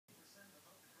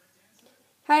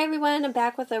Hi everyone, I'm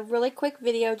back with a really quick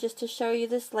video just to show you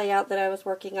this layout that I was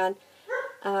working on.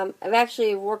 I've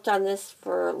actually worked on this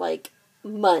for like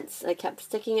months. I kept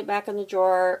sticking it back in the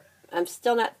drawer. I'm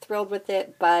still not thrilled with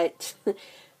it, but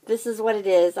this is what it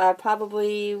is. I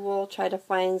probably will try to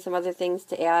find some other things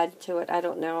to add to it. I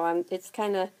don't know. It's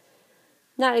kind of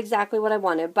not exactly what I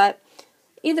wanted, but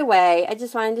either way, I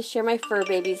just wanted to share my fur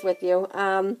babies with you.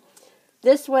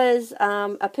 This was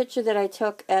a picture that I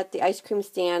took at the ice cream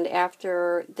stand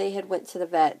after they had went to the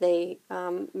vet.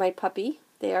 My puppy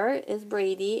there is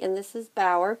Brady, and this is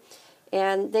Bauer,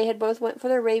 and they had both went for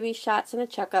their rabies shots and a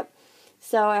checkup.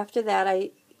 So after that, I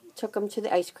took them to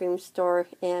the ice cream store,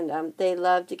 and they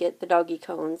love to get the doggy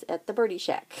cones at the Birdie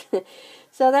Shack.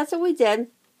 So that's what we did.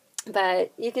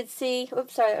 But you could see,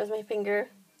 oops, sorry, that was my finger.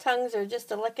 Tongues are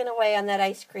just licking away on that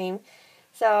ice cream.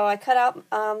 So I cut out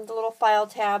the little file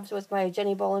tabs with my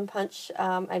Jenny Bolin punch.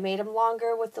 I made them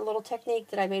longer with the little technique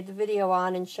that I made the video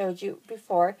on and showed you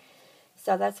before.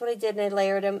 So that's what I did, and I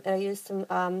layered them. And I used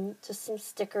some just some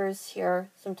stickers here,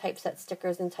 some typeset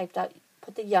stickers, and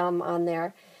put the yum on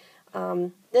there.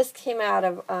 This came out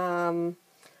of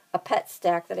a pet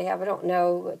stack that I have. I don't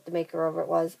know what the maker of it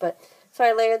was, but so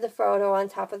I layered the photo on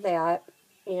top of that.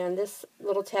 And this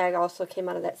little tag also came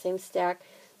out of that same stack.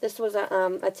 This was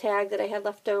a tag that I had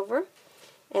left over.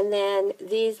 And then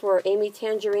these were Amy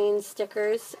Tangerine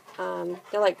stickers.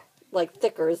 They're like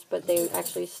thickers, but they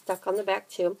actually stuck on the back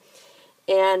too.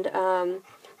 And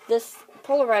this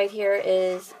Polaroid here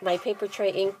is my paper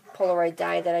tray ink Polaroid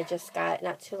die that I just got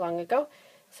not too long ago.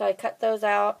 So I cut those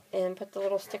out and put the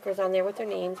little stickers on there with their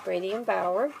names, Brady and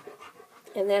Bauer.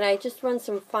 And then I just run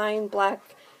some fine black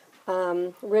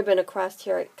ribbon across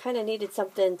here. I kind of needed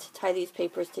something to tie these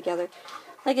papers together.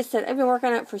 Like I said, I've been working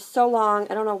on it for so long.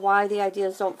 I don't know why the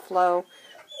ideas don't flow.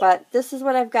 But this is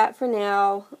what I've got for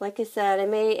now. Like I said, I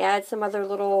may add some other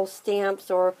little stamps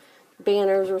or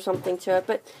banners or something to it.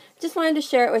 But just wanted to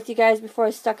share it with you guys before I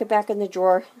stuck it back in the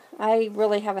drawer. I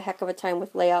really have a heck of a time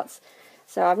with layouts.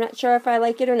 So I'm not sure if I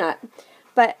like it or not.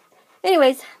 But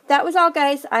anyways, that was all,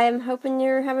 guys. I am hoping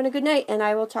you're having a good night. And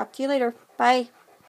I will talk to you later. Bye.